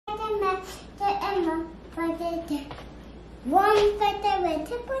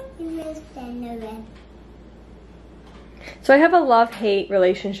So I have a love-hate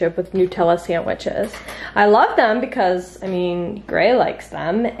relationship with Nutella sandwiches. I love them because, I mean, Gray likes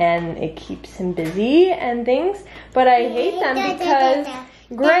them and it keeps him busy and things, but I hate them because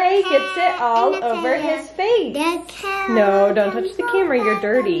Gray gets it all over his face. No, don't touch the camera, you're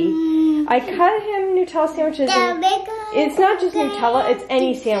dirty. I cut him Nutella sandwiches and it's not just Nutella, it's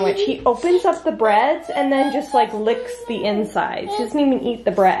any sandwich. He opens up the breads and then just like licks the insides. He doesn't even eat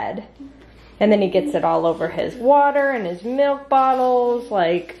the bread. And then he gets it all over his water and his milk bottles,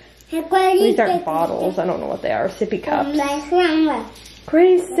 like, these aren't bottles, I don't know what they are, sippy cups.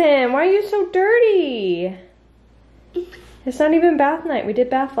 Greyson, why are you so dirty? It's not even bath night, we did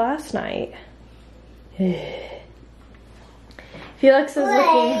bath last night. Felix is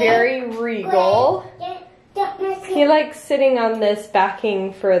looking very regal. He likes sitting on this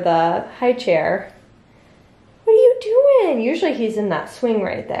backing for the high chair. What are you doing? Usually he's in that swing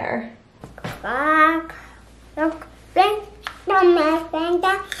right there. So I'm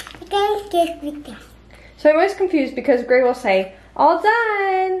always confused because Gray will say, all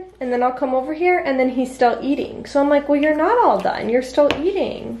done, and then I'll come over here and then he's still eating. So I'm like, well, you're not all done, you're still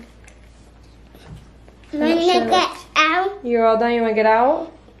eating. Get out. You're all done, you wanna get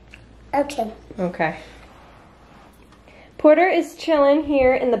out? Okay. Okay. Porter is chilling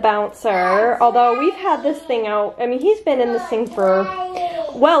here in the bouncer, although we've had this thing out, I mean, he's been in this thing for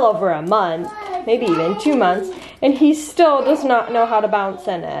well over a month, maybe even 2 months, and he still does not know how to bounce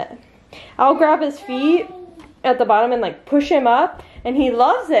in it. I'll grab his feet at the bottom and like push him up, and he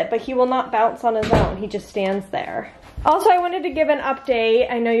loves it, but he will not bounce on his own. He just stands there. Also, I wanted to give an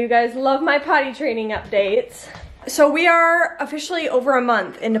update. I know you guys love my potty training updates. So we are officially over a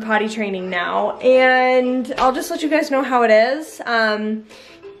month into potty training now, and I'll just let you guys know how it is.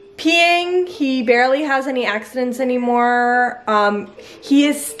 Peeing, he barely has any accidents anymore. He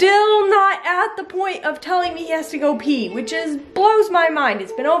is still not at the point of telling me he has to go pee, which blows my mind.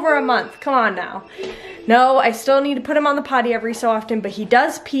 It's been over a month, come on now. No, I still need to put him on the potty every so often, but he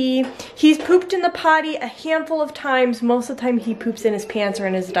does pee. He's pooped in the potty a handful of times. Most of the time he poops in his pants or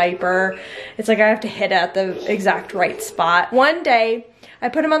in his diaper. It's like I have to hit it at the exact right spot. One day, I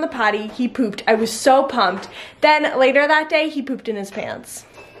put him on the potty, he pooped. I was so pumped. Then later that day, he pooped in his pants.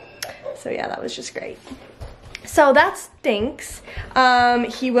 So yeah, that was just great. So that stinks.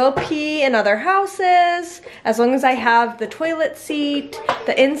 He will pee in other houses. As long as I have the toilet seat,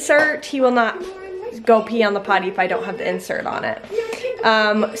 the insert, he will not go pee on the potty if I don't have the insert on it.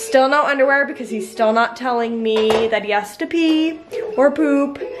 Still no underwear because he's still not telling me that he has to pee or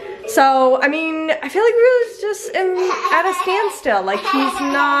poop. So, I mean, I feel like we really just at a standstill. Like, he's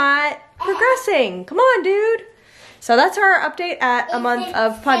not progressing. Come on, dude. So that's our update at a month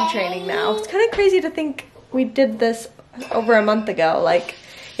of potty training now. It's kind of crazy to think we did this over a month ago. Like,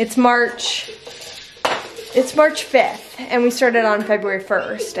 it's March 5th, and we started on February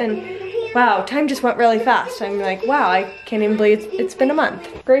 1st. And wow, time just went really fast. I'm like, wow, I can't even believe it's been a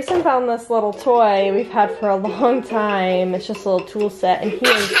month. Grayson found this little toy we've had for a long time. It's just a little tool set, and he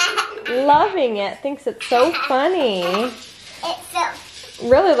is loving it, thinks it's so funny. It's so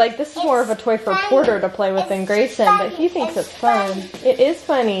Really, like, this is more of a toy for Porter to play with than Grayson, but he thinks it's fun. It is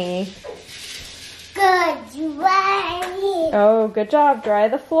funny. good. Dry. Oh, good job. Dry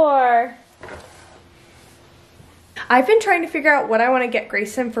the floor. I've been trying to figure out what I want to get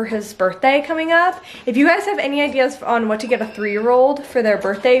Grayson for his birthday coming up. If you guys have any ideas on what to get a 3-year-old for their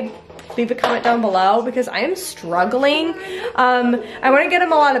birthday, leave a comment down below because I am struggling. I want to get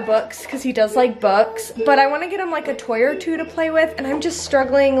him a lot of books because he does like books, but I want to get him like a toy or two to play with, and I'm just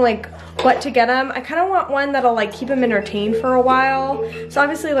struggling like what to get him. I kind of want one that'll like keep him entertained for a while. So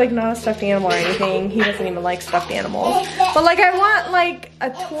obviously like not a stuffed animal or anything. He doesn't even like stuffed animals. But like I want like a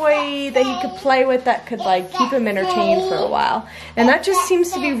toy that he could play with that could like keep him entertained for a while. And that just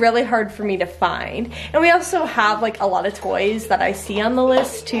seems to be really hard for me to find. And we also have like a lot of toys that I see on the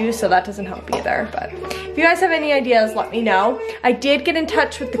list too, so that doesn't help either. But if you guys have any ideas, let me know. I did get in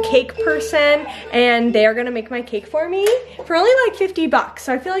touch with the cake person, and they are gonna make my cake for me for only like 50 bucks.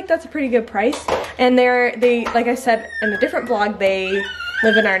 So I feel like that's a pretty good price. And they like I said in a different vlog, they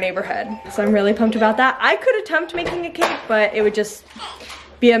live in our neighborhood. So I'm really pumped about that. I could attempt making a cake, but it would just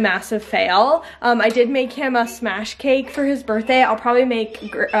be a massive fail. I did make him a smash cake for his birthday. I'll probably make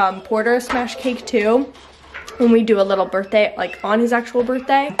Porter a smash cake too when we do a little birthday, like on his actual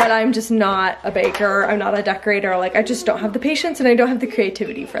birthday. But I'm just not a baker, I'm not a decorator, like I just don't have the patience and I don't have the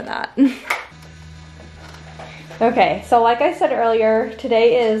creativity for that. Okay, so like I said earlier,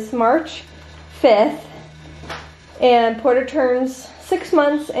 today is March 5th and Porter turns 6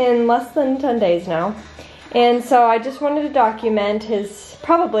 months and less than 10 days now. And so I just wanted to document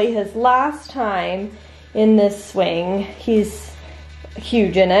probably his last time in this swing. He's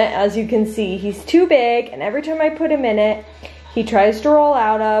huge in it, as you can see. He's too big, and every time I put him in it, he tries to roll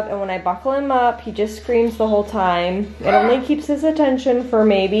out of, and when I buckle him up, he just screams the whole time. It only keeps his attention for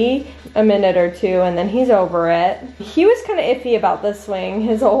maybe a minute or two, and then he's over it. He was kind of iffy about this swing,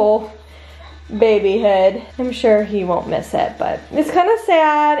 his whole babyhood. I'm sure he won't miss it, but it's kind of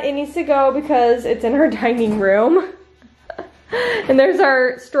sad. It needs to go because it's in our dining room. And there's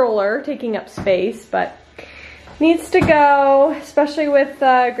our stroller taking up space, but needs to go, especially with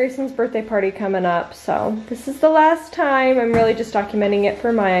Grayson's birthday party coming up. So this is the last time. I'm really just documenting it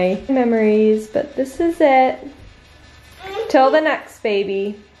for my memories, but this is it. Till the next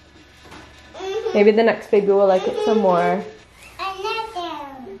baby. Maybe the next baby will like it some more.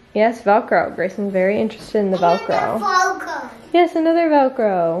 Yes, Velcro. Grayson's very interested in the Velcro. Yes, another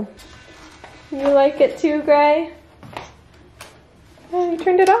Velcro. You like it too, Gray? Oh, you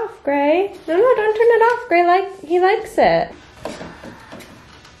turned it off, Gray. No, don't turn it off. Gray he likes it.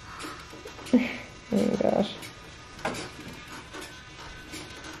 Oh my gosh.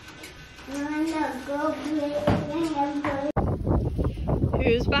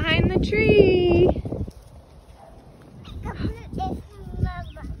 Who's behind the tree?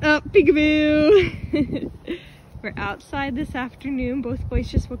 Oh, peekaboo. We're outside this afternoon. Both boys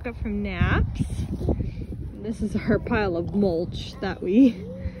just woke up from naps. This is our pile of mulch that we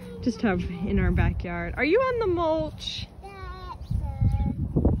just have in our backyard. Are you on the mulch?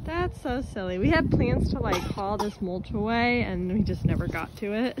 That's so silly. We had plans to like haul this mulch away and we just never got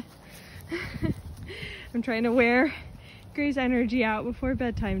to it. I'm trying to wear Gray's energy out before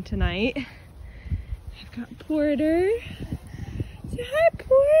bedtime tonight. I've got Porter. Say hi,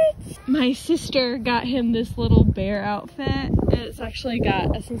 Port. My sister got him this little bear outfit. It's actually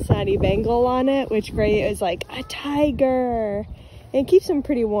got a Cincinnati Bengal on it, which Gray is like a tiger. And it keeps him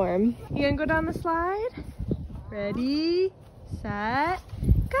pretty warm. You gonna go down the slide? Ready, set,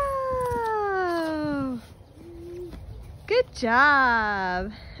 go! Good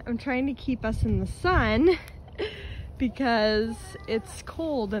job. I'm trying to keep us in the sun because it's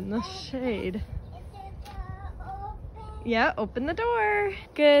cold in the shade. Yeah, open the door.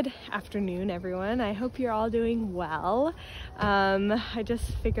 Good afternoon, everyone. I hope you're all doing well. I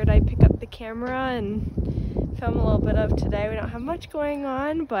just figured I'd pick up the camera and film a little bit of today. We don't have much going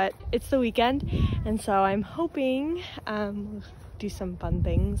on, but it's the weekend, and so I'm hoping we'll do some fun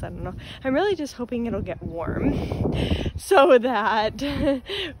things. I don't know. I'm really just hoping it'll get warm so that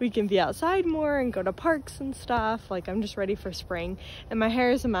we can be outside more and go to parks and stuff. Like, I'm just ready for spring, and my hair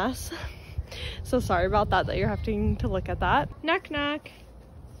is a mess. So sorry about that you're having to look at that. Knock, knock.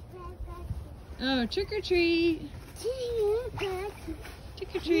 Oh, trick or treat.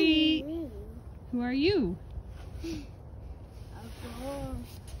 Trick or treat. Who are you?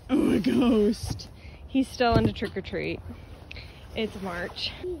 Oh, a ghost. He's still into trick or treat. It's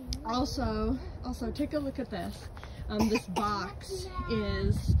March. Also, take a look at this. This box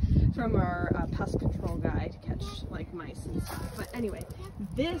is from our pest control guy to catch like mice and stuff. But anyway,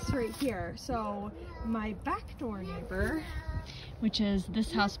 this right here, so my back door neighbor, which is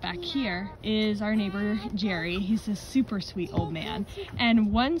this house back here, is our neighbor Jerry. He's a super sweet old man.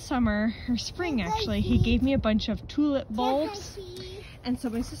 And one summer, or spring actually, he gave me a bunch of tulip bulbs. And so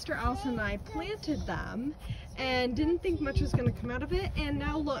my sister Allison and I planted them and didn't think much was gonna come out of it. And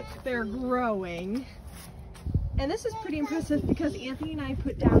now look, they're growing. And this is pretty impressive because Anthony and I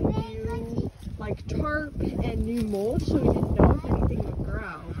put down new like tarp and new mulch, so we didn't know if anything would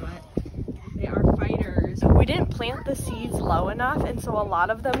grow, but they are fighters. We didn't plant the seeds low enough, and so a lot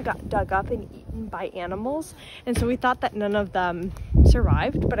of them got dug up and eaten by animals, and so we thought that none of them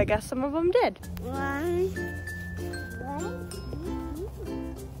survived, but I guess some of them did.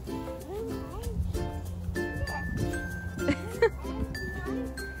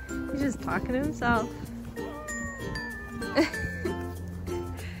 He's just talking to himself.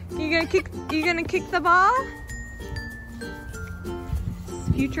 You gonna kick the ball?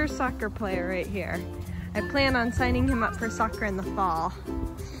 Future soccer player right here. I plan on signing him up for soccer in the fall.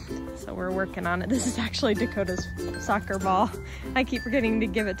 So we're working on it. This is actually Dakota's soccer ball. I keep forgetting to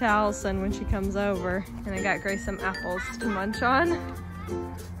give it to Allison when she comes over. And I got Grace some apples to munch on.